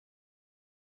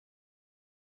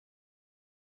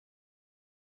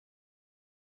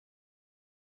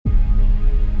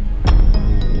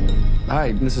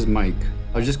Hi, this is Mike.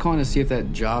 I was just calling to see if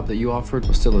that job that you offered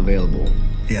was still available.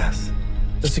 Yes.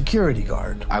 The security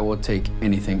guard. I will take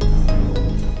anything.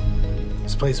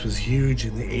 This place was huge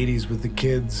in the 80s with the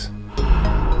kids.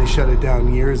 They shut it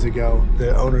down years ago.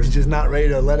 The owner's just not ready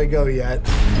to let it go yet.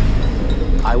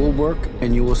 I will work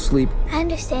and you will sleep. I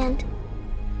understand.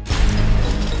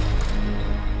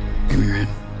 Give me your hand.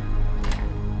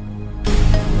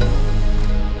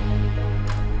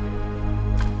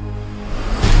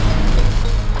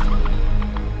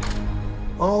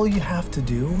 All you have to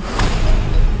do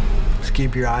is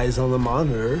keep your eyes on the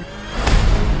monitor.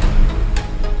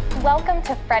 Welcome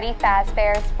to Freddy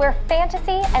Fazbear's, where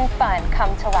fantasy and fun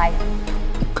come to life.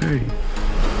 Okay.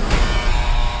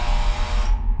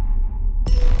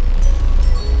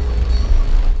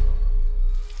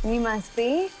 You must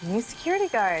be new security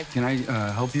guard. Can I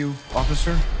help you,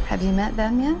 officer? Have you met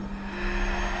them yet?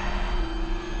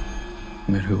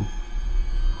 Met who?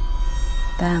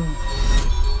 Them.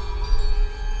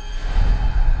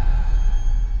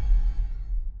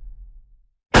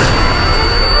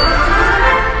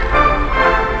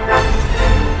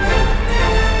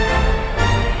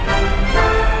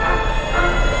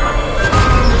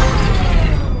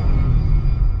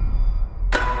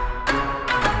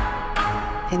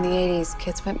 In the 80s,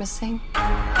 kids went missing.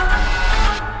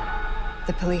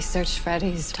 The police searched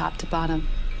Freddy's top to bottom.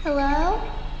 Hello?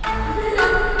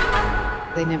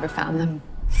 They never found them.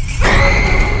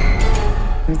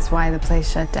 That's why the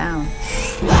place shut down.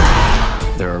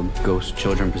 There are ghost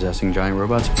children possessing giant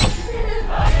robots.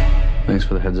 Thanks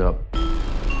for the heads up.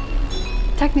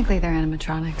 Technically, they're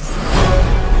animatronics.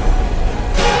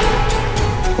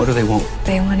 What do they want?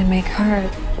 They want to make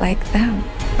her like them.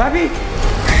 Papi!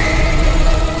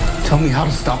 Tell me how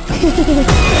to stop them.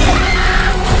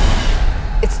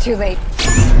 It's too late.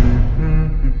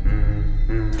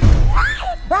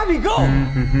 Bobby, go!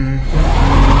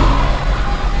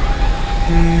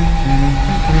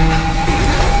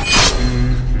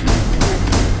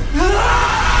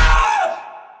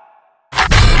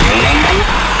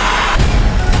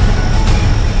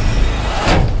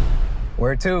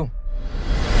 Where to?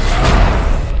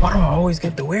 Why do I always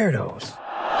get the weirdos?